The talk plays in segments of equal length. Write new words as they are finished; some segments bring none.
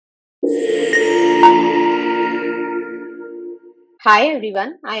Hi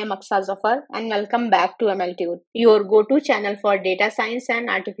everyone, I am Aqsa Zafar and welcome back to MLTut, your go-to channel for data science and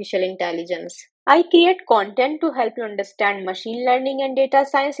artificial intelligence. I create content to help you understand machine learning and data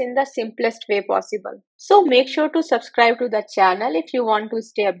science in the simplest way possible. So make sure to subscribe to the channel if you want to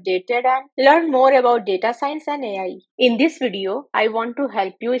stay updated and learn more about data science and AI. In this video, I want to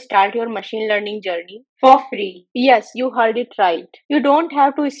help you start your machine learning journey for free. Yes, you heard it right. You don't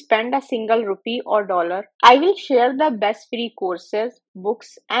have to spend a single rupee or dollar. I will share the best free courses,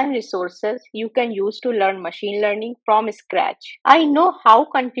 books, and resources you can use to learn machine learning from scratch. I know how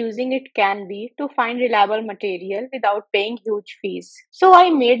confusing it can be to find reliable material without paying huge fees. So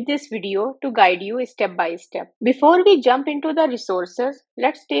I made this video to guide you step by step. Before we jump into the resources,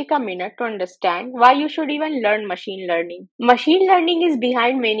 let's take a minute to understand why you should even learn machine learning. Machine learning is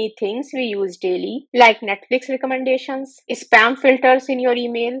behind many things we use daily, like Netflix recommendations, spam filters in your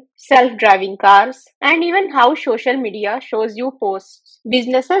email, self-driving cars, and even how social media shows you posts.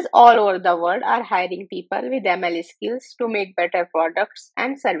 Businesses all over the world are hiring people with ML skills to make better products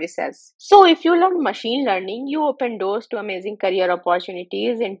and services. So if you learn machine learning, you open doors to amazing career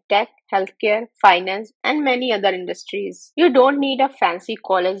opportunities in tech, healthcare, finance, and many other industries. You don't need a fancy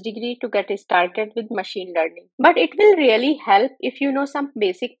college degree to get started with machine learning. But it will really help if you know some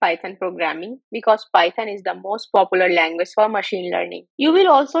basic Python programming because Python is the most popular language for machine learning. You will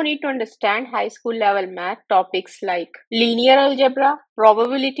also need to understand high school level math topics like linear algebra,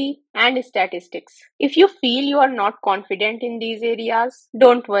 probability, and statistics. If you feel you are not confident in these areas,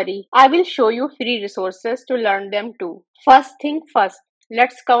 don't worry. I will show you free resources to learn them too. First thing first,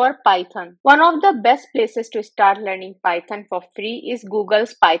 let's cover Python. One of the best places to start learning Python for free is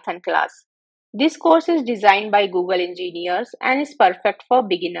Google's Python class. This course is designed by Google engineers and is perfect for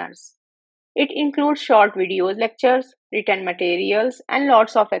beginners. It includes short videos, lectures, written materials, and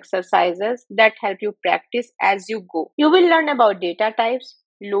lots of exercises that help you practice as you go. You will learn about data types,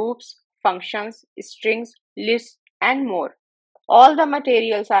 loops, functions, strings, lists, and more. All the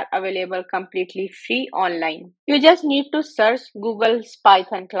materials are available completely free online. You just need to search Google's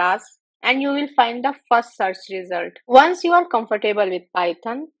Python class and you will find the first search result. Once you are comfortable with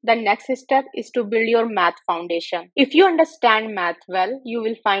Python, the next step is to build your math foundation. If you understand math well, you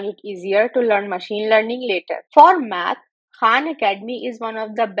will find it easier to learn machine learning later. For math, Khan Academy is one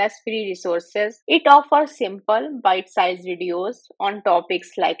of the best free resources. It offers simple, bite-sized videos on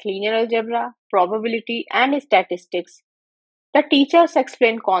topics like linear algebra, probability, and statistics. The teachers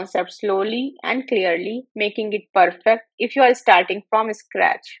explain concepts slowly and clearly, making it perfect if you are starting from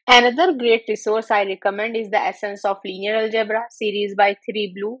scratch. Another great resource I recommend is the Essence of Linear Algebra series by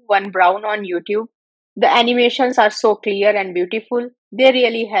 3 Blue, 1 Brown on YouTube. The animations are so clear and beautiful. They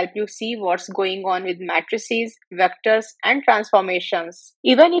really help you see what's going on with matrices, vectors, and transformations.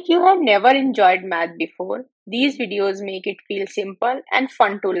 Even if you have never enjoyed math before, these videos make it feel simple and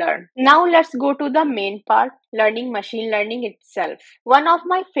fun to learn. Now let's go to the main part, learning machine learning itself. One of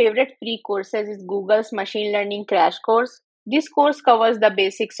my favorite free courses is Google's Machine Learning Crash Course. This course covers the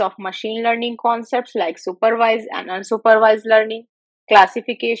basics of machine learning concepts like supervised and unsupervised learning,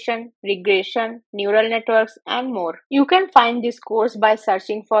 classification, regression, neural networks, and more. You can find this course by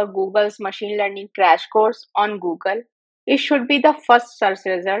searching for Google's Machine Learning Crash Course on Google. It should be the first search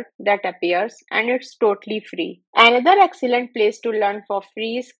result that appears and it's totally free. Another excellent place to learn for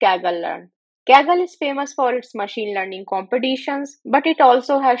free is Kaggle Learn. Kaggle is famous for its machine learning competitions, but it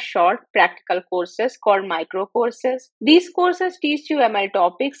also has short, practical courses called micro-courses. These courses teach you ML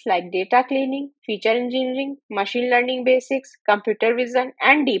topics like data cleaning, feature engineering, machine learning basics, computer vision,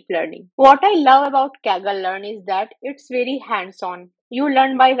 and deep learning. What I love about Kaggle Learn is that it's very hands-on. You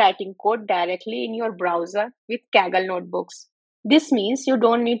learn by writing code directly in your browser with Kaggle notebooks. This means you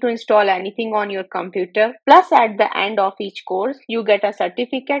don't need to install anything on your computer. Plus, at the end of each course, you get a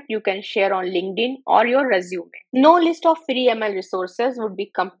certificate you can share on LinkedIn or your resume. No list of free ML resources would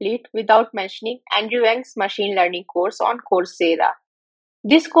be complete without mentioning Andrew Ng's machine learning course on Coursera.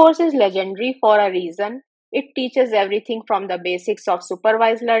 This course is legendary for a reason. It teaches everything from the basics of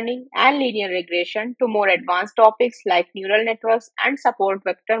supervised learning and linear regression to more advanced topics like neural networks and support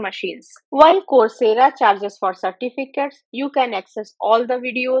vector machines. While Coursera charges for certificates, you can access all the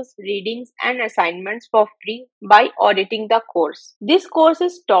videos, readings, and assignments for free by auditing the course. This course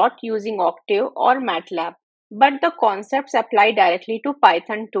is taught using Octave or MATLAB, but the concepts apply directly to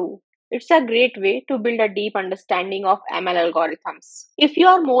Python too. It's a great way to build a deep understanding of ML algorithms. If you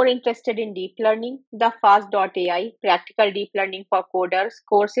are more interested in deep learning, the FAST.AI Practical Deep Learning for Coders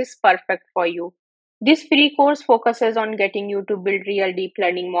course is perfect for you. This free course focuses on getting you to build real deep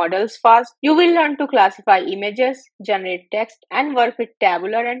learning models fast. You will learn to classify images, generate text, and work with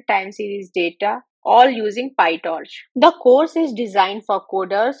tabular and time series data all using PyTorch. The course is designed for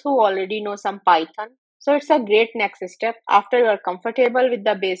coders who already know some Python, so it's a great next step after you are comfortable with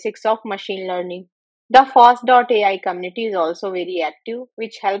the basics of machine learning. The FAST.AI community is also very active,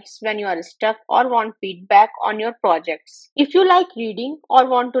 which helps when you are stuck or want feedback on your projects. If you like reading or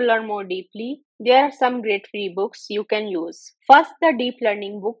want to learn more deeply, there are some great free books you can use. First, the Deep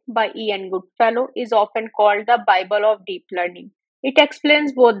Learning book by Ian Goodfellow is often called the Bible of Deep Learning. It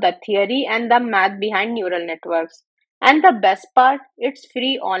explains both the theory and the math behind neural networks. And the best part, it's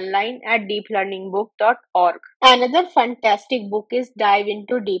free online at deeplearningbook.org. Another fantastic book is Dive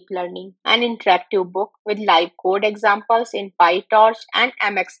into Deep Learning, an interactive book with live code examples in PyTorch and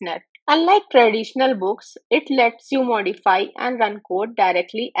MXNet. Unlike traditional books, it lets you modify and run code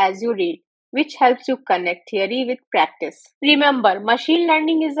directly as you read, which helps you connect theory with practice. Remember, machine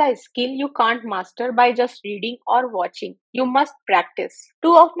learning is a skill you can't master by just reading or watching. You must practice.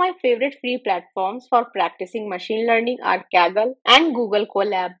 Two of my favorite free platforms for practicing machine learning are Kaggle and Google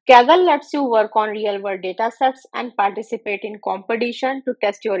Colab. Kaggle lets you work on real world datasets and participate in competition to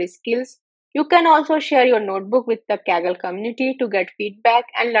test your skills. You can also share your notebook with the Kaggle community to get feedback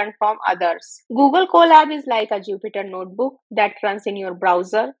and learn from others. Google Colab is like a Jupyter notebook that runs in your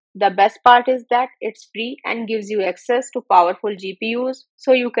browser. The best part is that it's free and gives you access to powerful GPUs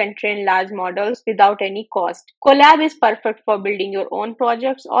so you can train large models without any cost. Colab is perfect for building your own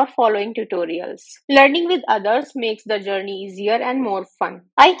projects or following tutorials. Learning with others makes the journey easier and more fun.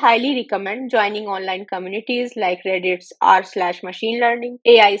 I highly recommend joining online communities like Reddit's r/machine learning,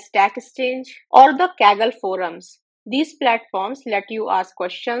 AI Stack Exchange, or the Kaggle forums. These platforms let you ask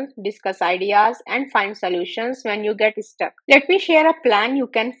questions, discuss ideas, and find solutions when you get stuck. Let me share a plan you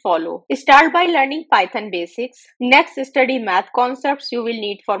can follow. Start by learning Python basics. Next, study math concepts you will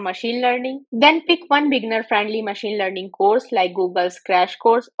need for machine learning. Then pick one beginner-friendly machine learning course like Google's Crash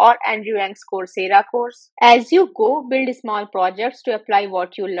Course or Andrew Ng's Coursera course. As you go, build small projects to apply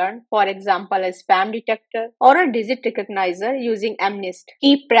what you learn. For example, a spam detector or a digit recognizer using MNIST.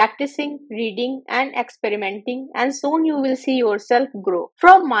 Keep practicing, reading, and experimenting, and soon you will see yourself grow.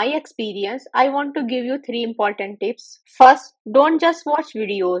 From my experience, I want to give you three important tips. First, don't just watch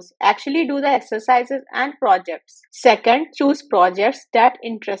videos, actually do the exercises and projects. Second, choose projects that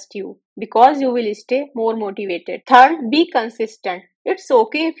interest you because you will stay more motivated. Third, be consistent. It's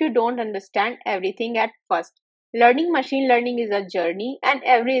okay if you don't understand everything at first. Learning machine learning is a journey and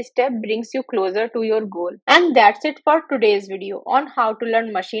every step brings you closer to your goal. And that's it for today's video on how to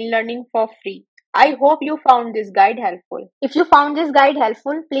learn machine learning for free. I hope you found this guide helpful. If you found this guide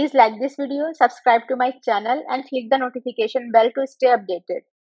helpful, please like this video, subscribe to my channel and click the notification bell to stay updated.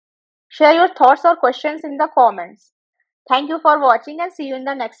 Share your thoughts or questions in the comments. Thank you for watching and see you in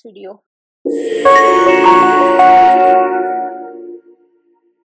the next video.